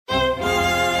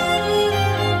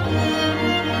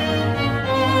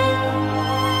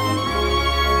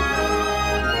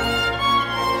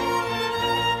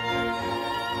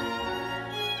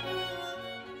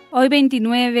Hoy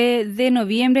 29 de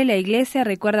noviembre la Iglesia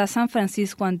recuerda a San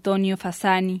Francisco Antonio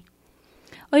Fasani.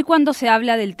 Hoy cuando se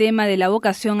habla del tema de la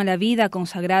vocación a la vida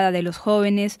consagrada de los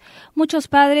jóvenes, muchos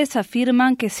padres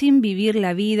afirman que sin vivir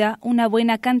la vida una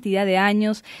buena cantidad de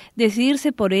años,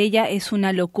 decidirse por ella es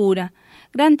una locura.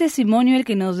 Gran testimonio el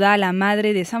que nos da la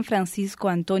madre de San Francisco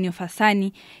Antonio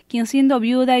Fasani, quien siendo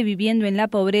viuda y viviendo en la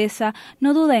pobreza,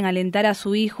 no duda en alentar a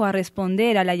su hijo a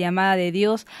responder a la llamada de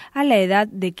Dios a la edad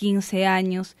de 15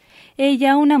 años.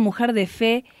 Ella, una mujer de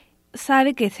fe,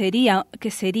 sabe que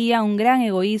sería un gran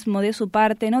egoísmo de su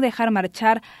parte no dejar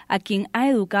marchar a quien ha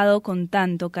educado con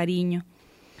tanto cariño.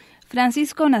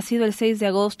 Francisco, nacido el 6 de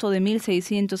agosto de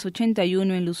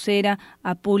 1681 en Lucera,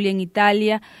 Apulia, en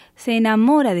Italia, se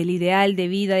enamora del ideal de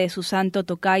vida de su santo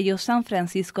tocayo San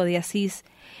Francisco de Asís,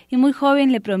 y muy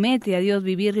joven le promete a Dios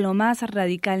vivir lo más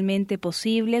radicalmente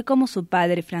posible como su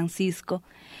padre Francisco.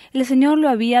 El Señor lo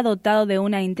había dotado de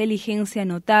una inteligencia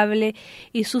notable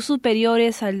y sus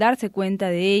superiores, al darse cuenta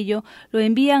de ello, lo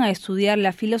envían a estudiar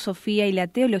la filosofía y la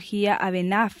teología a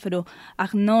Benafro,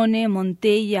 Agnone,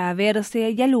 Montella,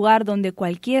 Averse y al lugar donde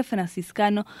cualquier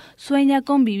franciscano sueña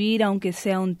con vivir aunque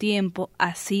sea un tiempo,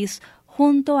 Asís,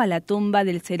 junto a la tumba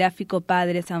del seráfico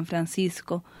padre San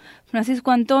Francisco.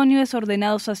 Francisco Antonio es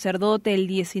ordenado sacerdote el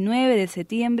 19 de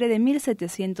septiembre de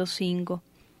 1705.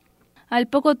 Al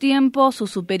poco tiempo,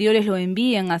 sus superiores lo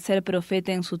envían a ser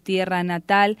profeta en su tierra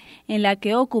natal, en la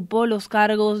que ocupó los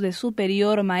cargos de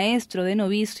superior, maestro de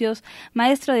novicios,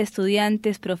 maestro de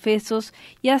estudiantes, profesos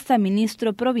y hasta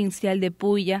ministro provincial de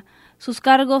Puya. Sus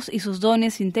cargos y sus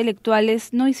dones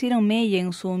intelectuales no hicieron mella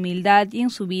en su humildad y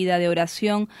en su vida de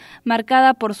oración,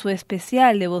 marcada por su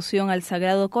especial devoción al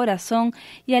Sagrado Corazón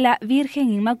y a la Virgen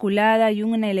Inmaculada y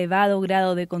un elevado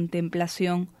grado de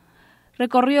contemplación.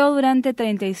 Recorrió durante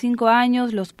 35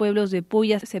 años los pueblos de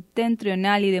Puya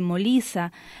septentrional y de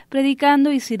Molisa,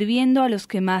 predicando y sirviendo a los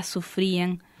que más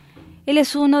sufrían. Él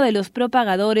es uno de los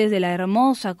propagadores de la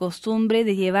hermosa costumbre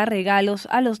de llevar regalos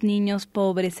a los niños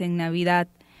pobres en Navidad.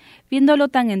 Viéndolo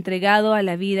tan entregado a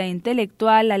la vida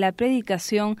intelectual, a la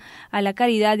predicación, a la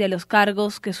caridad y a los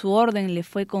cargos que su orden le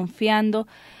fue confiando,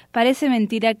 parece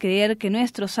mentira creer que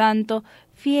nuestro santo,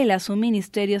 fiel a su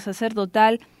ministerio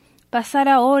sacerdotal,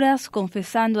 pasara horas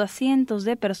confesando a cientos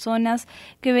de personas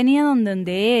que venían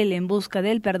donde él en busca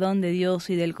del perdón de Dios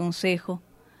y del consejo.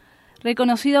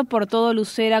 Reconocido por todo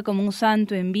Lucera como un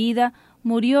santo en vida,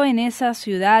 murió en esa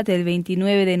ciudad el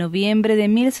 29 de noviembre de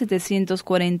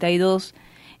 1742.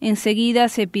 Enseguida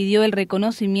se pidió el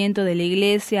reconocimiento de la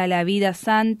Iglesia a la vida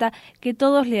santa que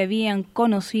todos le habían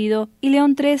conocido y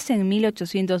León XIII en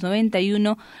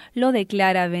 1891 lo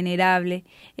declara venerable.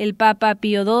 El Papa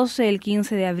Pío XII el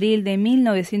 15 de abril de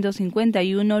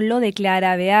 1951 lo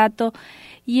declara beato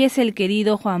y es el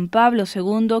querido Juan Pablo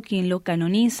II quien lo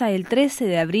canoniza el 13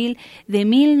 de abril de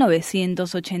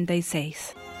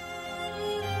 1986.